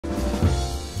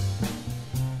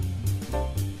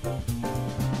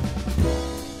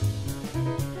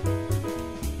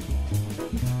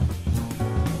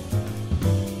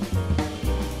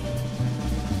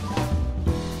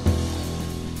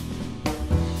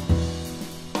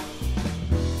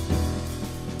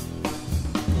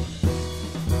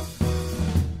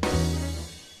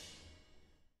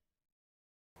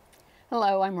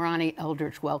Hello, I'm Ronnie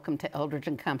Eldridge. Welcome to Eldridge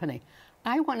and Company.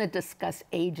 I want to discuss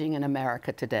aging in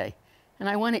America today, and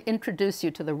I want to introduce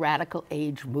you to the radical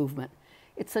age movement.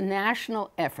 It's a national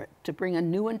effort to bring a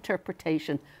new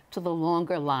interpretation to the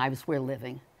longer lives we're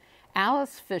living.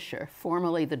 Alice Fisher,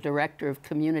 formerly the Director of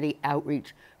Community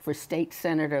Outreach for State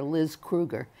Senator Liz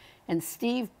Krueger, and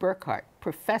Steve Burghardt,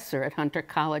 Professor at Hunter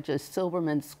College's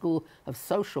Silberman School of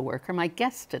Social Work, are my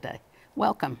guests today.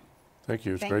 Welcome. Thank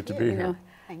you. It's great to be here.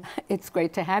 It's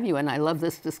great to have you, and I love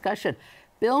this discussion.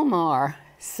 Bill Maher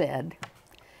said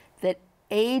that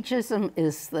ageism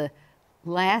is the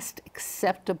last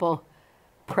acceptable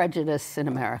prejudice in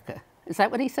America. Is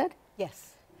that what he said?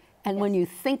 Yes. And when you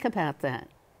think about that,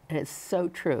 it's so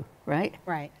true, right?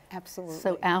 Right, absolutely.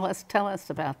 So Alice, tell us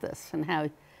about this and how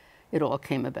it all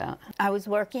came about. I was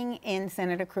working in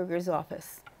Senator Krueger's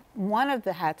office. One of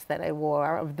the hats that I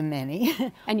wore, of the many,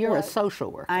 and you're a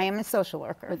social worker. I am a social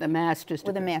worker with a master's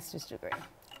degree. With a master's degree,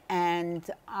 and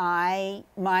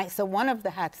so one of the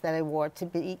hats that I wore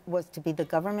was to be the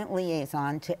government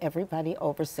liaison to everybody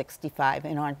over 65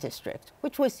 in our district,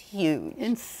 which was huge.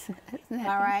 Isn't that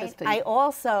all right. interesting? I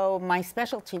also, my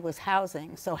specialty was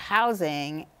housing, so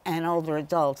housing and older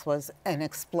adults was an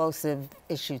explosive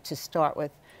issue to start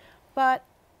with, but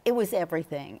it was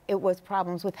everything. It was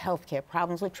problems with healthcare,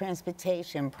 problems with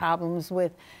transportation, problems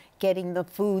with getting the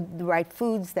right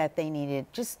foods that they needed,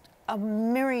 just a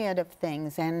myriad of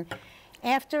things. And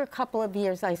after a couple of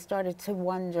years, I started to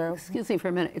wonder. Excuse me for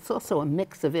a minute. It's also a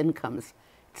mix of incomes.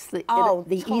 It's the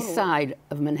totally. east side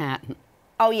of Manhattan.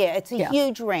 Oh, yeah, it's a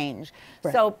huge range.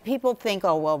 Right. So people think,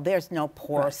 oh, well, there's no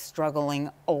poor, struggling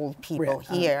old people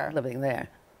here. Living there.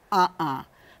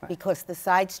 Right. Because the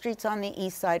side streets on the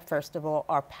east side, first of all,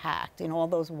 are packed in all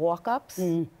those walk-ups.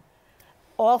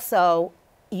 Also,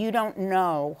 you don't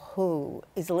know who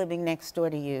is living next door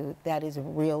to you that is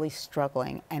really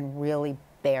struggling and really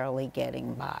barely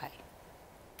getting by.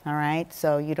 All right?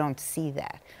 So you don't see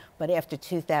that. But after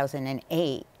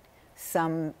 2008,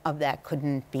 some of that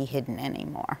couldn't be hidden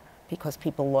anymore because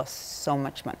people lost so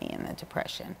much money in the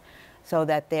Depression, so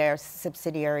that their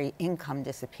subsidiary income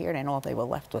disappeared and all they were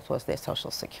left with was their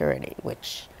Social Security,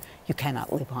 which you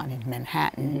cannot live on in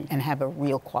Manhattan and have a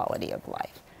real quality of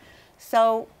life.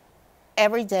 So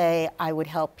every day I would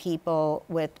help people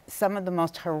with some of the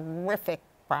most horrific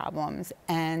problems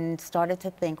and started to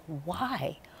think,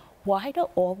 why? Why do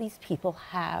all these people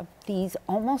have these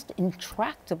almost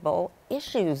intractable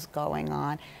issues going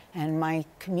on? And my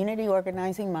community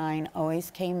organizing mind always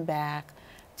came back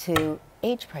to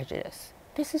age prejudice.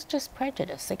 This is just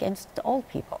prejudice against old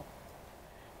people.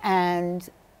 And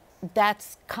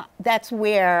that's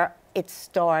where it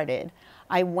started.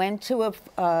 I went to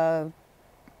a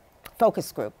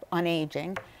focus group on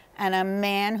aging, and a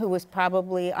man who was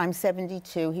probably, I'm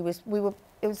 72,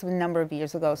 it was a number of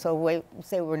years ago, so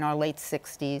say we were in our late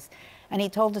 60s, and he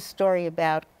told a story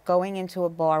about going into a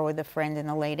bar with a friend in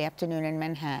the late afternoon in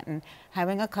Manhattan,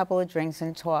 having a couple of drinks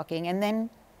and talking, and then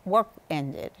work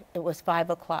ended. It was 5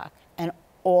 o'clock, and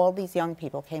all these young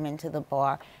people came into the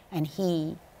bar, and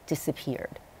he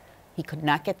disappeared. He could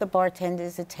not get the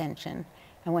bartender's attention,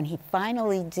 and when he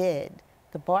finally did,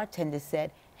 the bartender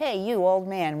said, "Hey, you old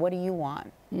man, what do you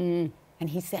want?" And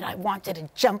he said, "I wanted to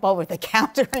jump over the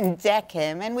counter and deck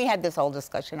him." And we had this whole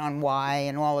discussion on why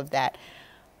and all of that.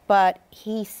 But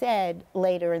he said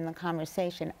later in the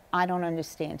conversation, "I don't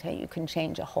understand how you can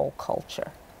change a whole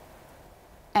culture."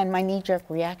 And my knee-jerk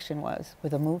reaction was,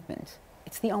 with a movement,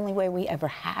 it's the only way we ever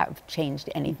have changed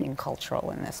anything cultural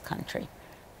in this country.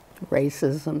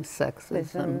 Racism,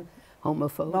 sexism,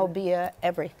 homophobia,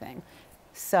 everything.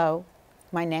 So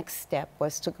my next step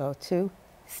was to go to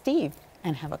Steve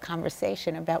and have a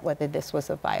conversation about whether this was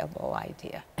a viable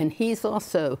idea. And he's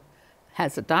also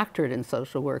has a doctorate in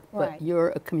social work, but you're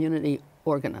a community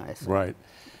organizer. Right.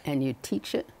 And you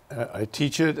teach it? I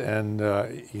teach it, and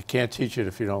you can't teach it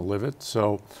if you don't live it.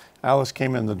 So Alice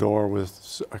came in the door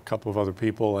with a couple of other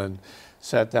people and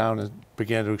sat down and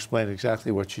began to explain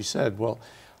exactly what she said. Well,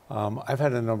 I've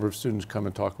had a number of students come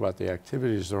and talk about the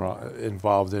activities they're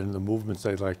involved in, the movements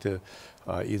they'd like to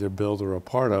either build or a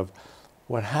part of.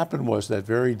 What happened was that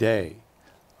very day,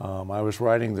 I was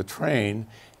riding the train,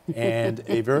 and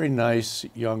a very nice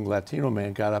young Latino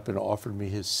man got up and offered me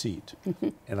his seat,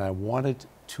 and I wanted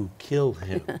to kill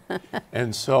him.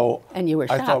 And so you were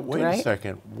shocked, I thought, wait right? a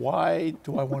second, why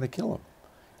do I want to kill him?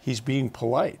 He's being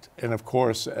polite. And of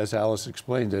course, as Alice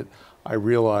explained it, I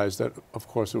realized that, of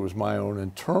course, it was my own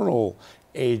internal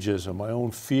ageism, my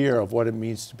own fear of what it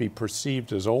means to be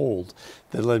perceived as old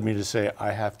that led me to say,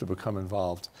 I have to become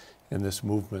involved in this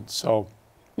movement. So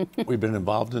we've been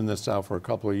involved in this now for a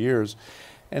couple of years.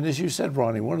 And as you said,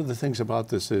 Ronnie, one of the things about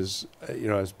this is, you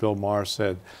know, as Bill Maher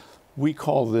said, we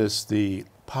call this the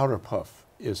powder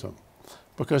puff-ism,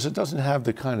 because it doesn't have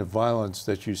the kind of violence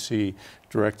that you see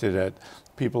directed at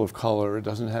people of color. It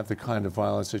doesn't have the kind of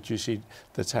violence that you see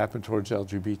that's happened towards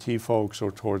LGBT folks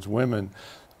or towards women.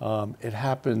 It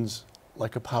happens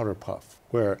like a powder puff,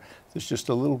 where there's just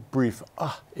a little brief,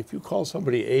 if you call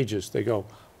somebody ageist, they go,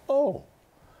 oh,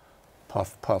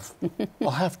 puff, puff.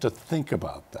 I'll have to think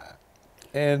about that.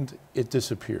 And it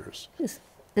disappears. Is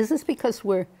this because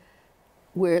we're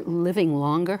living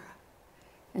longer?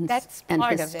 And, That's and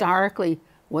part of it. historically,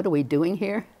 what are we doing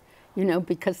here? You know,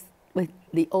 because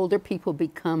the older people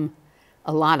become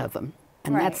a lot of them.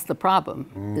 And Right. that's the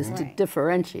problem, is to Right.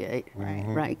 differentiate,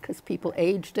 right? Because people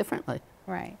age differently.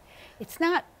 Right. It's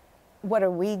not, what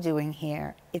are we doing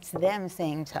here? It's them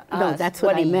saying to us, No, that's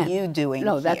what I meant. are you doing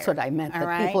No, here? that's what I meant, All that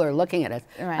right? people are looking at us.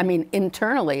 Right. I mean,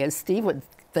 internally, as Steve would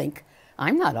think,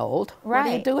 I'm not old. What are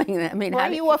you Right. doing? I mean, Why how are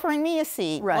do you offering me a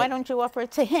seat? Right. Why don't you offer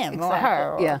it to him or Exactly.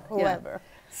 her or Yeah, whoever?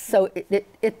 So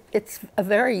it's a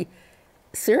very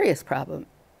serious problem,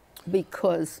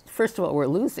 because first of all, we're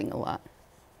losing a lot.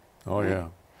 Oh, yeah.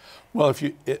 Well,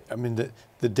 I mean,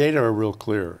 the data are real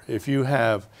clear. If you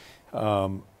have,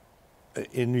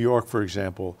 in New York, for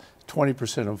example,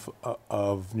 20%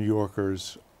 of New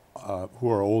Yorkers who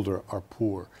are older are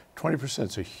poor. 20%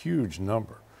 is a huge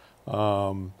number.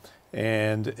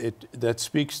 And that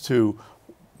speaks to,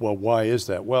 well, why is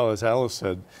that? Well, as Alice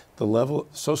said, the level,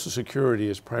 Social Security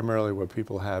is primarily what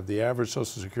people have. The average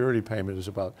Social Security payment is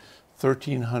about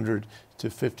 $1,300 to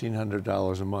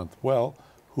 $1,500 a month. Well,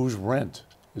 whose rent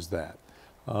is that?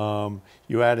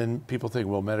 You add in, people think,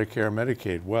 well, Medicare,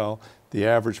 Medicaid. Well, the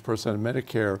average person on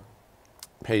Medicare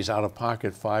pays out of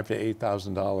pocket $5,000 to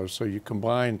 $8,000. So you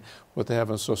combine what they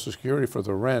have on Social Security for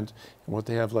the rent and what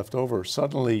they have left over.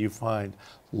 Suddenly you find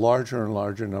larger and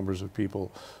larger numbers of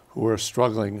people who are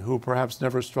struggling, who perhaps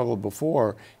never struggled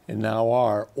before and now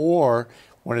are, or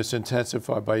when it's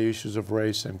intensified by issues of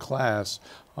race and class,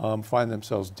 find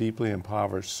themselves deeply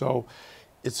impoverished. So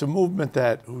it's a movement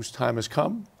whose time has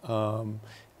come,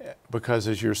 because,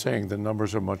 as you're saying, the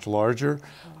numbers are much larger.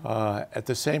 At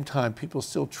the same time, people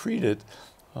still treat it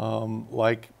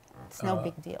like It's no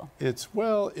big deal. it's,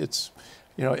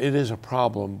 you know, it is a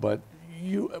problem, but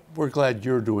we're glad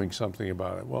you're doing something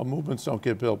about it. Well, movements don't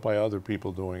get built by other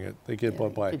people doing it. They get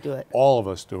built by you do it. all of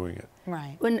us doing it.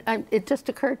 Right. It just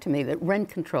occurred to me that rent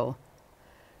control,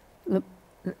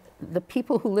 the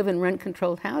people who live in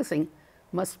rent-controlled housing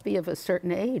must be of a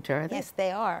certain age, are they? Yes,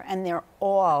 they are. And they're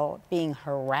all being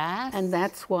harassed. And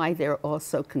that's why they're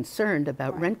also concerned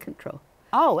about rent control.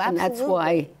 Oh, And absolutely. that's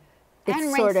why it's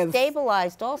and sort rent of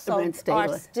stabilized also rent are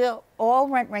stabilized. still, all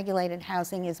rent-regulated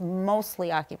housing is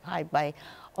mostly occupied by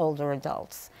older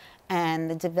adults. And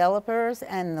the developers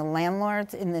and the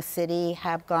landlords in the city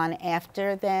have gone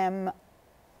after them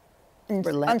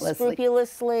Relentlessly.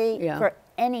 unscrupulously Yeah. for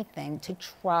anything to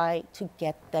try to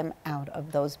get them out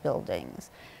of those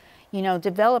buildings. You know,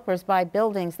 developers buy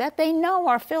buildings that they know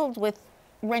are filled with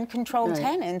rent-controlled Right.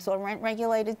 tenants or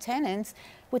rent-regulated tenants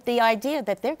with the idea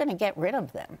that they're going to get rid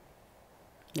of them.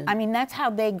 Yeah. I mean, that's how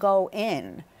they go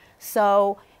in.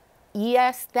 So,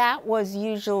 yes, that was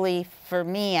usually, for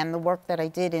me and the work that I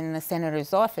did in the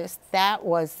senator's office, that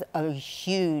was a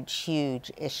huge,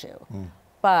 huge issue.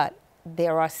 But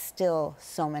there are still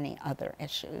so many other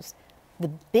issues. The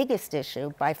biggest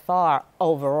issue, by far,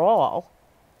 overall,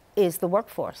 is the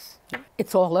workforce.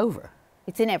 it's all over.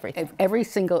 It's in everything. Every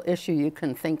single issue you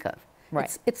can think of.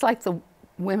 Right. It's like the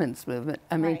women's movement.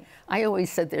 I mean, Right. I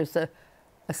always said there's a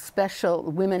special,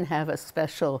 women have a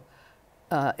special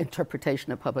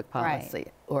interpretation of public Right. policy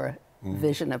or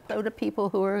vision of to people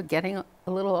who are getting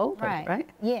a little older, right?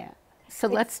 Yeah. So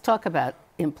let's talk about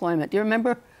employment. Do you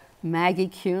remember Maggie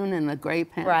Kuhn and the Gray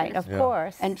Panthers? Right, of Yeah.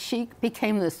 course. And she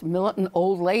became this militant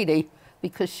old lady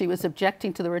because she was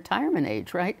objecting to the retirement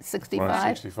age, right? 65?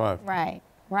 Right, 65. Right,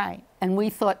 right. And we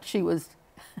thought she was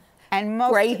And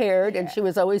most gray-haired, and she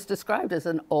was always described as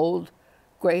an old,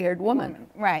 gray-haired woman.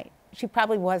 Right. She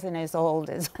probably wasn't as old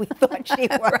as we thought she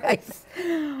was. Right.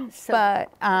 So But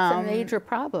it's a major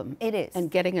problem. it is. And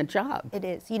getting a job. it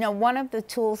is. You know, one of the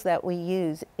tools that we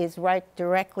use is right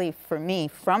directly for me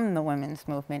from the women's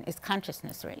movement is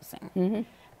consciousness raising.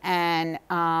 And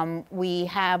we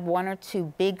have one or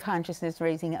two big consciousness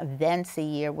raising events a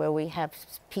year where we have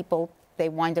people, they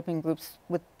wind up in groups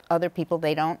with other people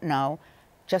they don't know,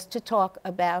 just to talk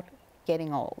about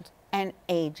getting old and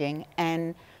aging.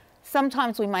 And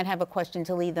sometimes we might have a question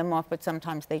to lead them off, but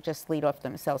sometimes they just lead off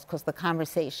themselves because the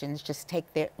conversations just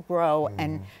grow.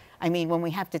 And I mean, when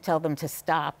we have to tell them to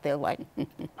stop, they're like,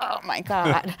 oh my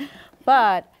God.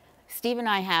 But Steve and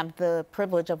I have the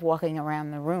privilege of walking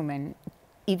around the room and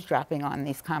eavesdropping on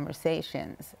these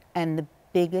conversations. And the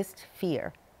biggest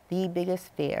fear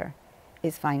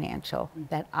is financial,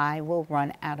 that I will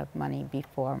run out of money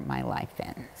before my life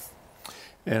ends.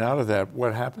 And out of that,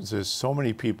 what happens is so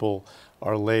many people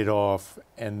are laid off,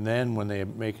 and then when they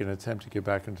make an attempt to get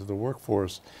back into the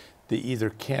workforce, they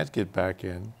either can't get back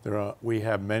in. We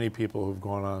have many people who've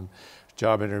gone on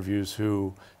job interviews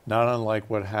who, not unlike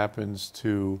what happens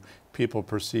to people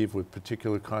perceived with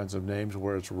particular kinds of names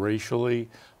where it's racially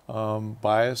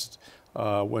biased,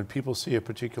 when people see a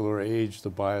particular age, the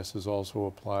bias is also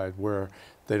applied where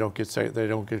they don't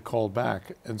get called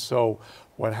back. And so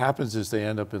what happens is they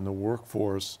end up in the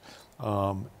workforce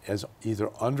as either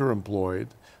underemployed,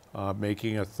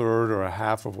 making a third or a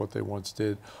half of what they once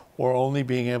did, or only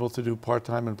being able to do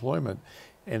part-time employment.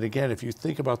 And again, if you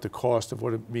think about the cost of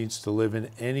what it means to live in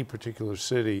any particular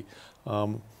city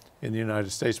in the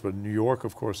United States, but New York,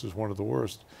 of course, is one of the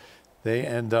worst, they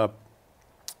end up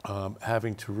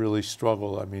having to really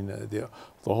struggle. I mean, the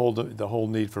whole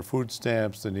need for food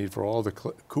stamps, the need for all the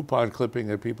coupon clipping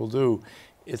that people do,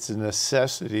 it's a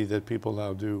necessity that people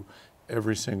now do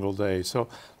every single day. So,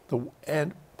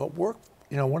 but work,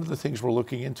 you know, one of the things we're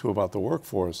looking into about the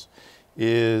workforce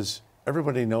is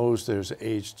everybody knows there's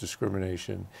age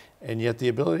discrimination, and yet the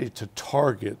ability to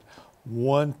target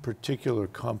one particular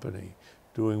company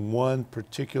doing one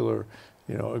particular,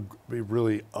 you know, a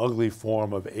really ugly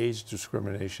form of age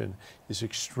discrimination is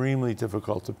extremely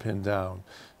difficult to pin down.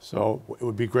 So it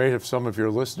would be great if some of your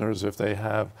listeners, if they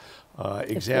have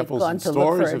examples and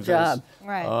stories of this,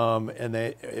 right.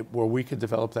 and where we could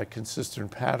develop that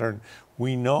consistent pattern.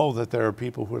 We know that there are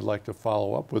people who would like to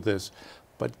follow up with this,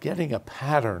 but getting a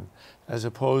pattern as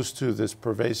opposed to this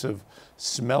pervasive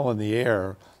smell in the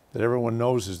air that everyone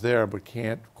knows is there but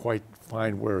can't quite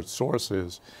find where its source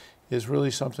is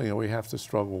really something that we have to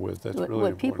struggle with. That's really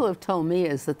important. What people have told me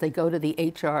is that they go to the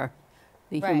HR,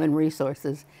 the Human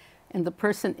Resources, and the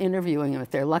person interviewing them,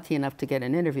 if they're lucky enough to get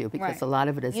an interview, because a lot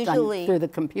of it is done through the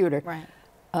computer,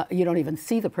 you don't even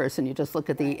see the person, you just look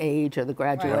at the age or the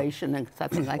graduation and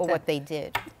something like that. Or what they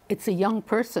did. It's a young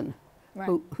person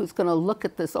who's going to look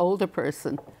at this older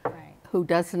person who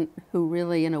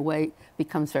really, in a way,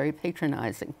 becomes very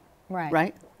patronizing.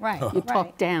 Right? You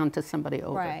talk down to somebody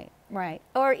older. Right.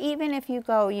 Or even if you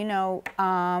go, you know,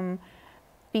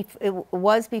 it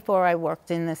was before I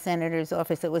worked in the senator's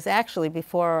office. It was actually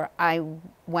before I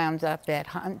wound up at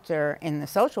Hunter in the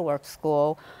social work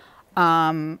school.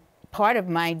 Part of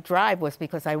my drive was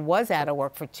because I was out of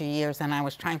work for 2 years and I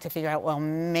was trying to figure out, well,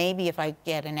 maybe if I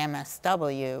get an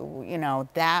MSW, you know,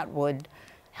 that would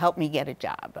help me get a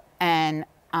job. And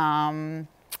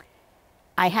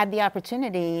I had the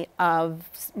opportunity of,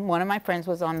 one of my friends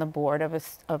was on the board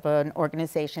of an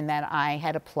organization that I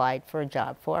had applied for a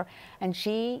job for, and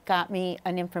she got me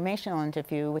an informational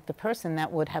interview with the person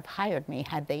that would have hired me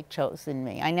had they chosen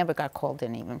me. I never got called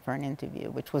in even for an interview,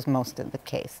 which was most of the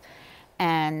case.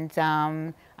 And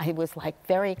I was like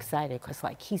very excited because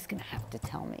like, he's gonna have to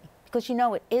tell me. Because you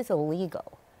know, it is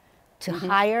illegal to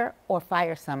hire or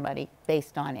fire somebody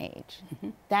based on age.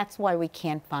 That's why we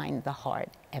can't find the hard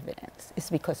evidence.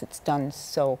 It's because it's done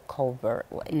so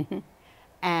covertly.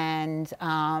 And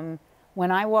when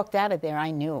I walked out of there,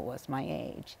 I knew it was my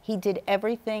age. He did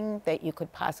everything that you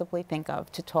could possibly think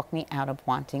of to talk me out of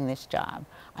wanting this job.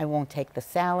 I won't take the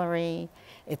salary.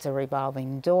 It's a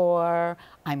revolving door.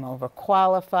 I'm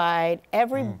overqualified.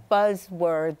 Every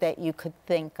buzzword that you could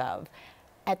think of.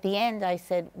 At the end, I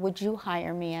said, would you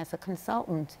hire me as a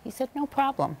consultant? He said, no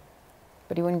problem.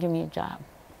 But he wouldn't give me a job.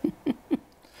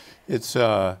 It's,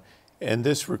 and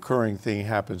this recurring thing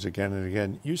happens again and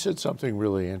again. You said something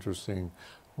really interesting,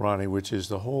 Ronnie, which is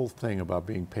the whole thing about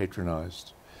being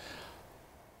patronized.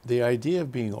 The idea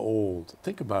of being old,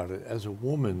 think about it, as a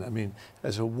woman, I mean,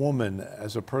 as a woman,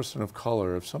 as a person of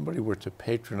color, if somebody were to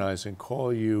patronize and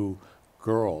call you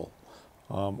girl,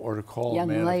 or to call a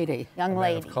man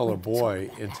of color boy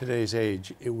in today's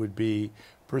age, it would be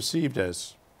perceived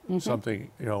as something,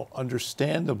 you know,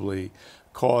 understandably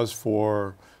cause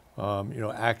for, you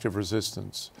know, active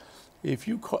resistance. If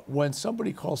you when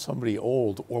somebody calls somebody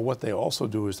old, or what they also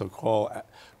do is they'll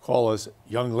call us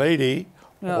young lady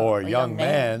or young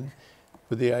man,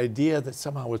 with the idea that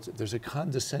somehow there's a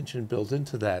condescension built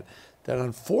into that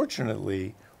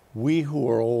unfortunately we who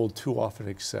are old too often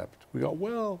accept. We go,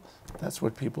 well, that's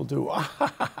what people do.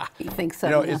 You think so?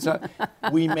 You know, it's not,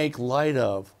 we make light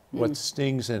of what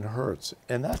stings and hurts,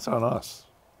 and that's on us.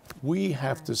 We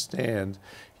have to stand,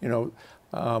 you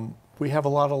know, we have a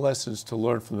lot of lessons to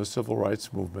learn from the civil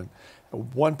rights movement. At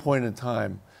one point in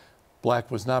time, black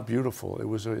was not beautiful. It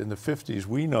was in the 50s.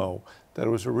 We know that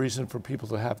it was a reason for people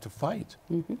to have to fight.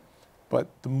 But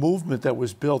the movement that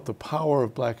was built, the power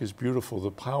of black is beautiful,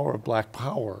 the power of black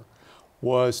power,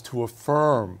 was to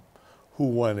affirm who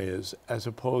one is as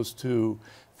opposed to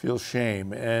feel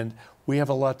shame. And we have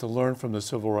a lot to learn from the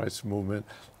civil rights movement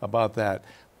about that.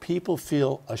 People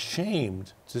feel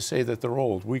ashamed to say that they're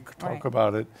old. We could talk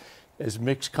about it as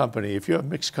mixed company. If you have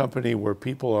mixed company where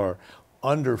people are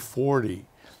under 40,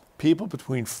 people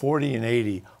between 40 and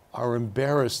 80 are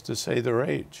embarrassed to say their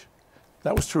age.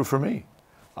 That was true for me.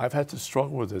 I've had to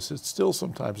struggle with this. It's still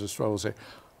sometimes a struggle to say,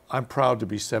 I'm proud to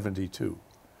be 72.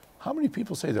 How many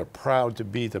people say they're proud to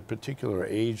be the particular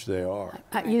age they are?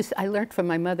 I learned from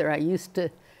my mother. I used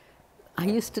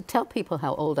to tell people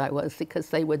how old I was because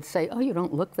they would say, "Oh, you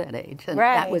don't look that age," and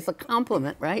that was a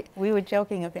compliment, right? We were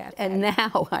joking about that. And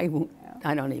now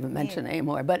I don't even mention it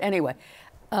anymore. But anyway,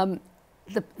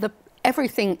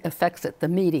 everything affects it. The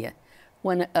media,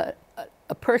 when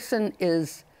a person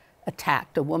is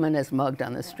attacked, a woman is mugged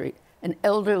on the street, an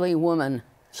elderly woman.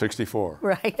 64.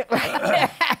 Right.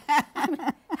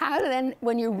 How then,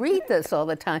 when you read this all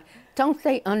the time, don't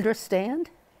they understand?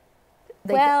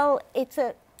 Well,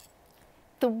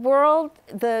 the world,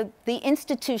 the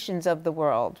institutions of the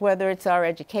world, whether it's our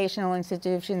educational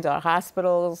institutions, our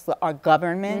hospitals, our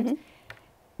government,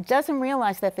 doesn't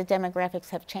realize that the demographics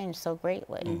have changed so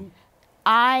greatly.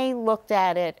 I looked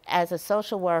at it as a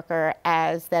social worker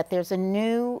as that there's a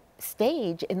new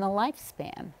stage in the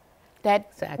lifespan,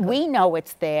 that we know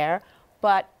it's there,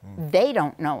 but they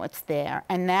don't know it's there.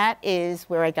 And that is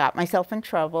where I got myself in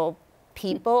trouble.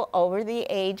 People over the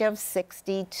age of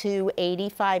 60 to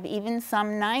 85, even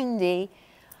some 90,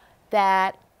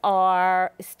 that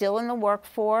are still in the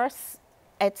workforce,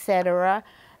 etc.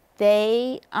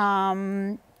 They're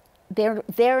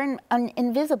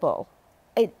invisible.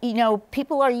 You know,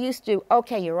 people are used to,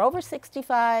 okay, you're over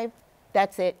 65,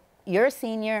 that's it. You're a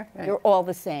senior, you're all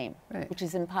the same, which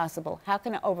is impossible. How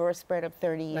can over a spread of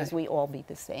 30 years we all be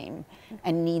the same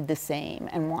and need the same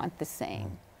and want the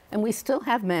same? And we still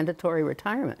have mandatory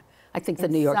retirement. I think the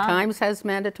New York Times has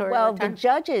mandatory retirement. Well, the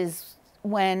judges,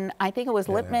 when I think it was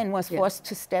Lippman was forced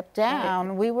to step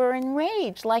down, we were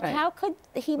enraged. Like, how could,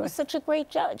 he was such a great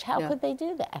judge, how could they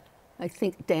do that? I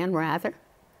think Dan Rather.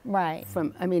 Right.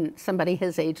 From, I mean, somebody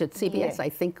his age at CBS, I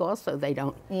think also they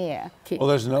don't keep. Well,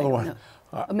 there's another one.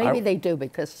 Maybe they do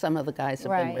because some of the guys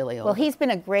have been really old. Well, he's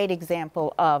been a great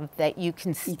example of that you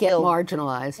can still get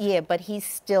marginalized. Yeah, but he's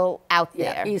still out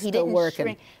there. Yeah, he's still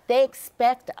working. They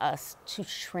expect us to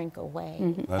shrink away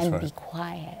and be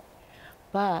quiet.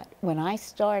 But when I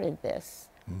started this,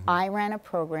 I ran a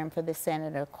program for the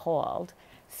senator called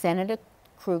Senator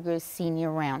Kruger's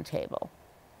Senior Roundtable.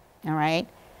 All right?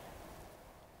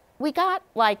 We got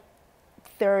like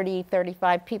 30,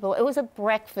 35 people. It was a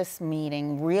breakfast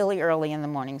meeting really early in the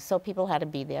morning, so people had to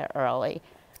be there early.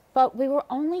 But we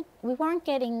weren't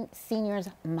getting seniors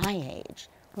my age.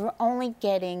 We were only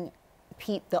getting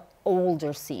the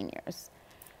older seniors.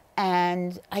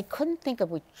 And I couldn't think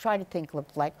of, we tried to think of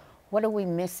like, what are we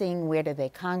missing? Where do they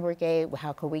congregate?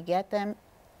 How could we get them?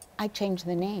 I changed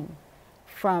the name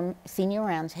from Senior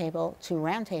Roundtable to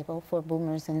Roundtable for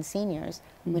Boomers and Seniors.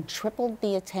 We tripled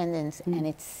the attendance and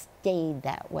it stayed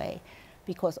that way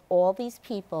because all these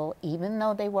people, even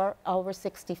though they were over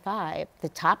 65, the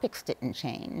topics didn't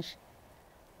change.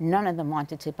 None of them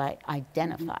wanted to be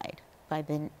identified by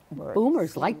the word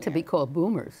Boomers senior. like to be called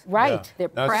boomers. Right. They're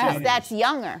proud. That's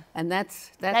younger. And that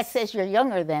says you're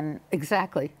younger than...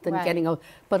 Exactly, than getting old.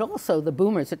 But also the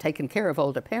boomers are taking care of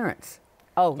older parents.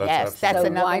 Oh, yes, that's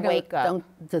another wake-up.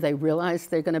 Do they realize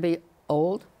they're going to be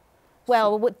old?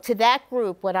 Well, to that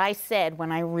group, what I said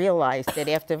when I realized it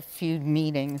after a few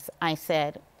meetings, I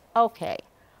said, okay,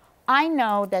 I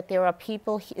know that there are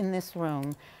people in this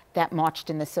room that marched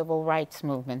in the civil rights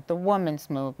movement, the women's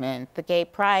movement, the gay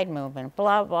pride movement,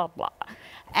 blah, blah, blah.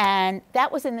 And that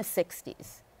was in the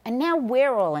 60s. And now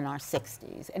we're all in our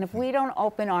 60s. And if we don't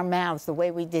open our mouths the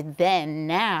way we did then,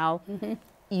 now,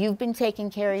 you've been taking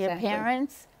care of your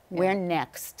parents, we're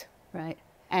next. Right.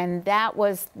 And that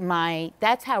was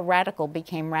that's how radical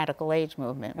became radical age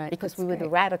movement, because we were the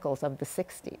radicals of the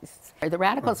 60s. The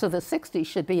radicals of the 60s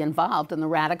should be involved in the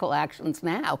radical actions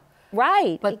now.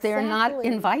 Right. But they're not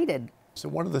invited. So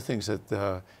one of the things that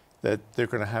they're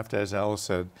going to have to, as Alice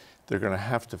said, they're going to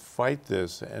have to fight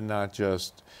this and not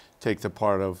just take the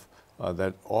part of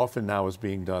that often now is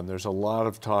being done. There's a lot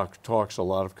of talks, a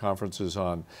lot of conferences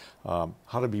on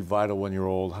how to be vital when you're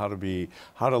old, how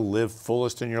to live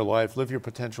fullest in your life, live your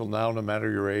potential now no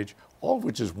matter your age. all of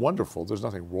which is wonderful. There's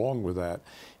nothing wrong with that,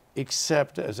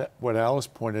 except as what Alice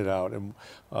pointed out and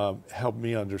helped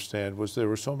me understand was there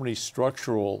were so many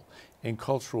structural and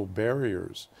cultural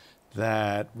barriers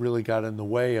that really got in the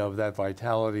way of that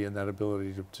vitality and that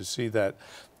ability to see that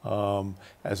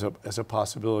as a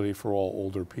possibility for all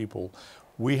older people.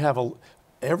 We have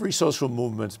every social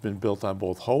movement's been built on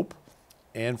both hope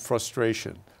and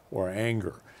frustration or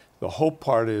anger. The hope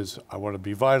part is, I want to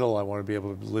be vital, I want to be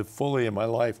able to live fully in my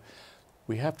life.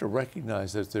 We have to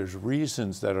recognize that there's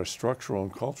reasons that are structural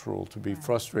and cultural to be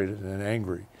frustrated and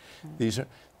angry.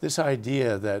 This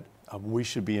idea that we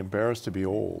should be embarrassed to be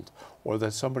old, or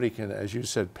that somebody can, as you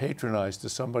said, patronize to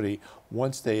somebody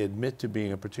once they admit to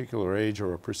being a particular age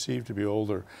or are perceived to be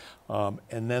older,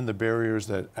 and then the barriers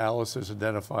that Alice has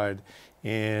identified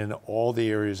in all the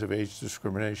areas of age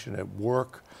discrimination at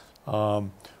work, the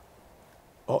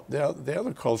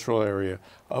other cultural area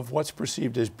of what's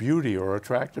perceived as beauty or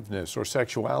attractiveness or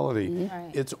sexuality,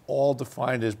 it's all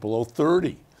defined as below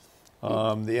 30.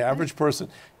 The average person,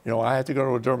 I had to go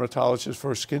to a dermatologist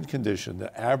for a skin condition.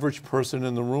 The average person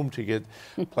in the room to get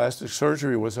plastic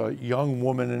surgery was a young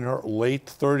woman in her late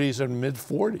 30s and mid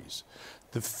 40s.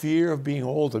 The fear of being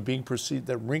old and being perceived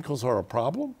that wrinkles are a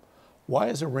problem. Why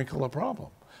is a wrinkle a problem?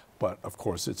 But of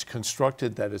course, it's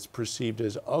constructed that it's perceived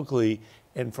as ugly,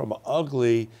 and from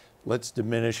ugly, let's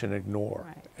diminish and ignore.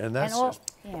 Right. And that's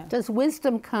Does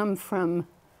wisdom come from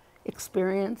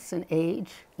experience and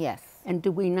age? Yes. And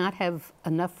do we not have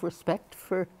enough respect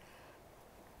for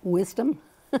wisdom?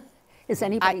 Is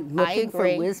anybody looking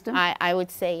for wisdom? I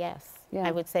would say yes. Yeah.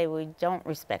 I would say we don't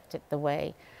respect it the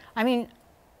way. I mean,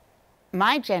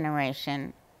 my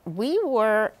generation, we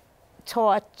were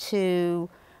taught to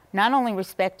not only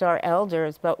respect our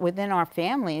elders, but within our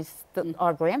families,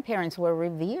 our grandparents were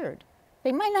revered.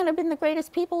 They might not have been the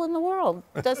greatest people in the world.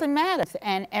 It doesn't matter.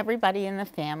 And everybody in the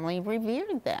family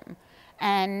revered them.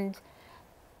 And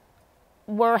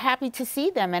were happy to see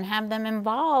them and have them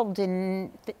involved.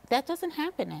 And that doesn't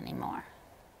happen anymore.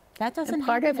 That doesn't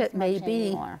part happen of it may be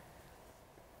anymore.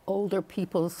 Older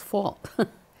people's fault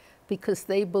because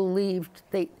they believed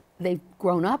they've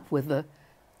grown up with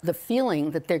the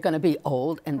feeling that they're going to be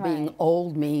old, and being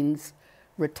old means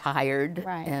retired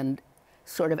and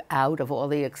sort of out of all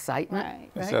the excitement.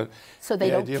 So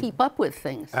they don't keep up with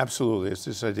things. Absolutely. It's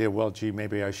this idea, well, gee,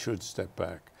 maybe I should step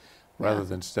back rather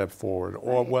than step forward.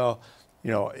 Or, well,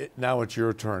 now it's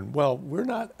your turn. Well, we're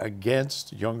not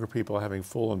against younger people having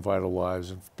full and vital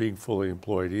lives and being fully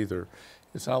employed either.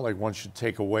 It's not like one should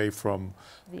take away from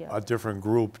a different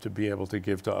group to be able to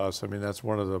give to us. I mean, that's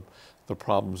one of the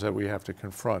problems that we have to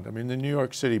confront. I mean, the New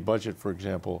York City budget, for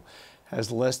example, has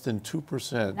less than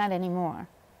 2%. Not anymore,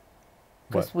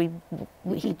 because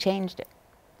he changed it.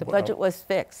 The budget was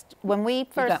fixed. When we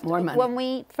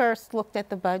first looked at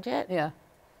the budget,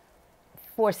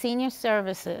 for senior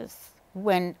services,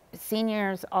 when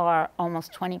seniors are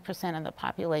almost 20% of the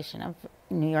population of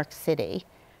New York City,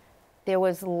 there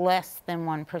was less than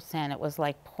 1%. It was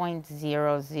like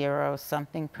 0.00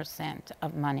 something percent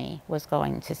of money was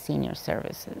going to senior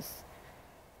services.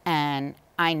 And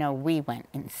I know we went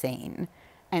insane.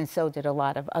 And so did a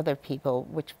lot of other people,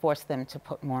 which forced them to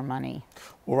put more money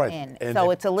in. And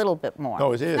so it's a little bit more.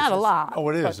 No, it is. It's not a lot. Oh,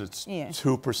 it is. It's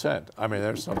 2%. I mean,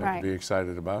 there's something to be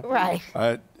excited about. Right.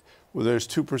 Well, there's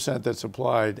 2% that's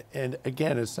applied. And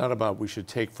again, it's not about we should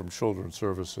take from children's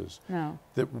services. No.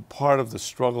 That part of the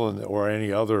struggle, or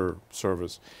any other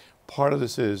service, part of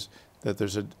this is that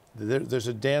there's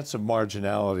a dance of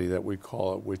marginality that we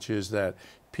call it, which is that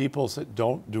people that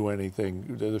don't do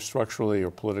anything, either structurally or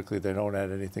politically, they don't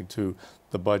add anything to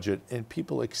the budget, and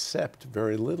people accept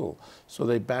very little. So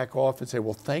they back off and say,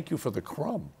 well, thank you for the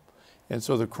crumb. And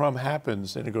so the crumb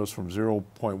happens, and it goes from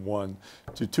 0.1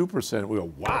 to 2%. We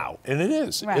go, wow, and it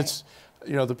is. Right. It's,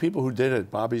 the people who did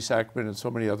it, Bobby Sackman and so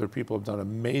many other people, have done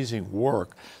amazing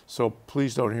work. So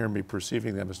please don't hear me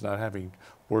perceiving them as not having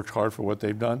worked hard for what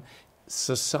they've done.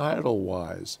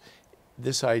 Societal-wise,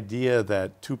 this idea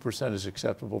that 2% is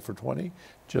acceptable for 20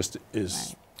 just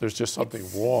is. There's just something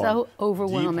wrong. So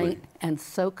overwhelming deeply. and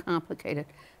so complicated.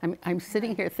 I'm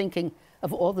sitting here thinking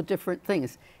of all the different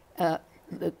things.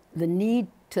 The need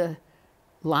to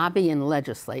lobby and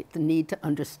legislate, the need to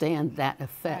understand that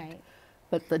effect.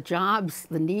 But the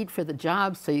need for the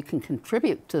jobs so you can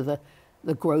contribute to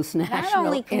the gross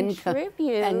national income. Not only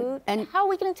contribute, and how are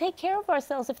we going to take care of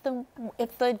ourselves if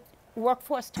the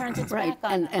workforce turns its back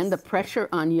on us? And the pressure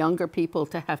on younger people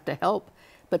to have to help.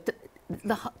 But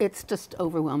it's just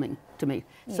overwhelming to me.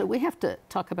 So we have to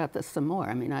talk about this some more.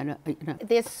 I mean,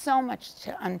 There's so much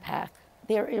to unpack.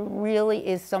 There it really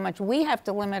is so much. We have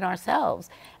to limit ourselves.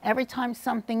 Every time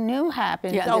something new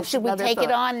happens, Yeah, oh, there's should we another take it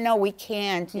thought. on? No, we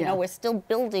can't. You Yeah. know, we're still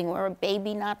building. We're a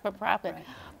baby not-for-profit. Right.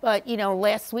 But, you know,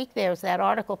 last week there was that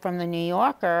article from the New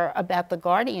Yorker about the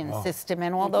Guardian system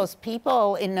and all those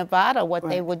people in Nevada, what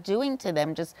they were doing to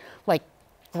them, just like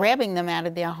grabbing them out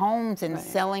of their homes and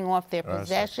selling off their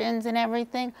possessions and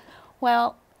everything.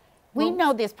 Well, we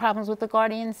know there's problems with the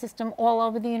Guardian system all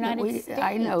over the United States.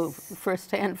 I know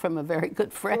firsthand from a very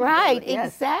good friend. Right, Yes.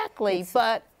 exactly.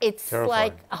 But it's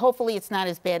terrifying. like, hopefully it's not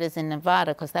as bad as in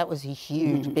Nevada, because that was a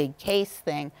huge, big case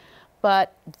thing.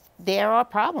 But there are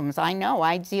problems. I know.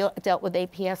 I dealt with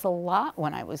APS a lot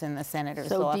when I was in the senator's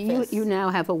So office. do you now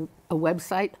have a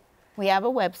website? We have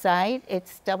a website.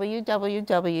 It's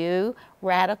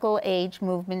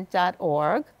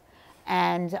www.radicalagemovement.org.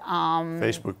 And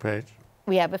Facebook page.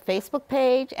 we have a Facebook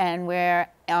page, and we're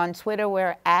on Twitter,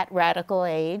 we're at Radical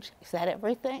Age. Is that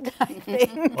everything? I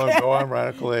think. Well, go on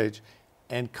Radical Age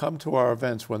and come to our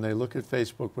events. When they look at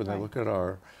Facebook, when they look at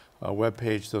our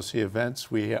webpage, they'll see events.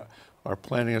 We are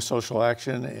planning a social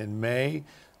action in May,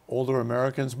 Older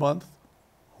Americans Month.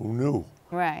 Who knew?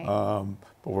 Right.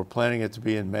 But we're planning it to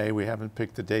be in May. We haven't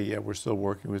picked the date yet. We're still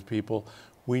working with people.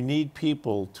 We need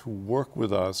people to work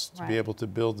with us to be Right. able to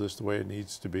build this the way it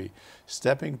needs to be.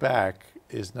 Stepping back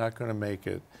is not going to make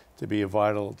it to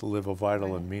live a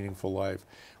vital and meaningful life.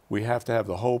 We have to have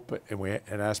the hope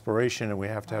and aspiration, and we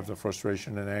have to have the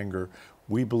frustration and anger.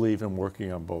 We believe in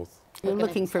working on both. You're Look at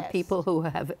looking it for says. people who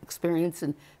have experience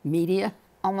in media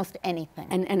Almost anything.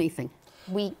 and anything.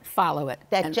 We Follow it.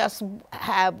 that And just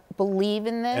believe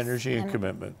in this. Energy and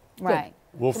commitment. Right.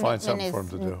 We'll find something Commitment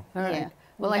for them to do. All right. Yeah.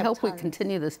 Well, I have hope we tons.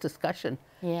 continue this discussion,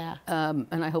 Yeah. and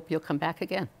I hope you'll come back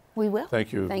again. We will.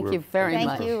 Thank you. Thank We're- you very Thank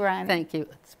much. you, Ronnie. Thank you.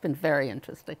 It's been very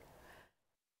interesting.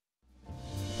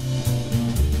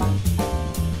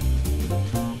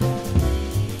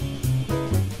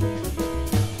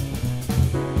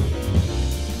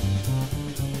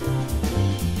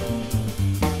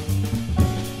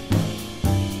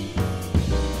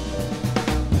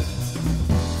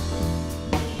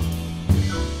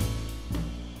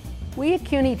 We at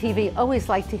CUNY TV always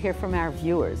like to hear from our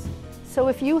viewers. So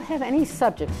if you have any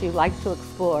subjects you'd like to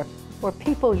explore or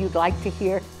people you'd like to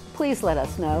hear, please let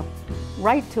us know.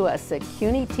 Write to us at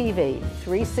CUNY TV,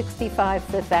 365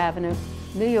 Fifth Avenue,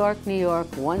 New York, New York,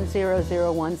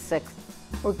 10016,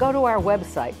 or go to our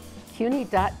website,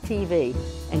 cuny.tv,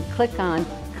 and click on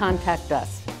Contact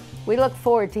Us. We look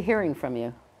forward to hearing from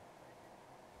you.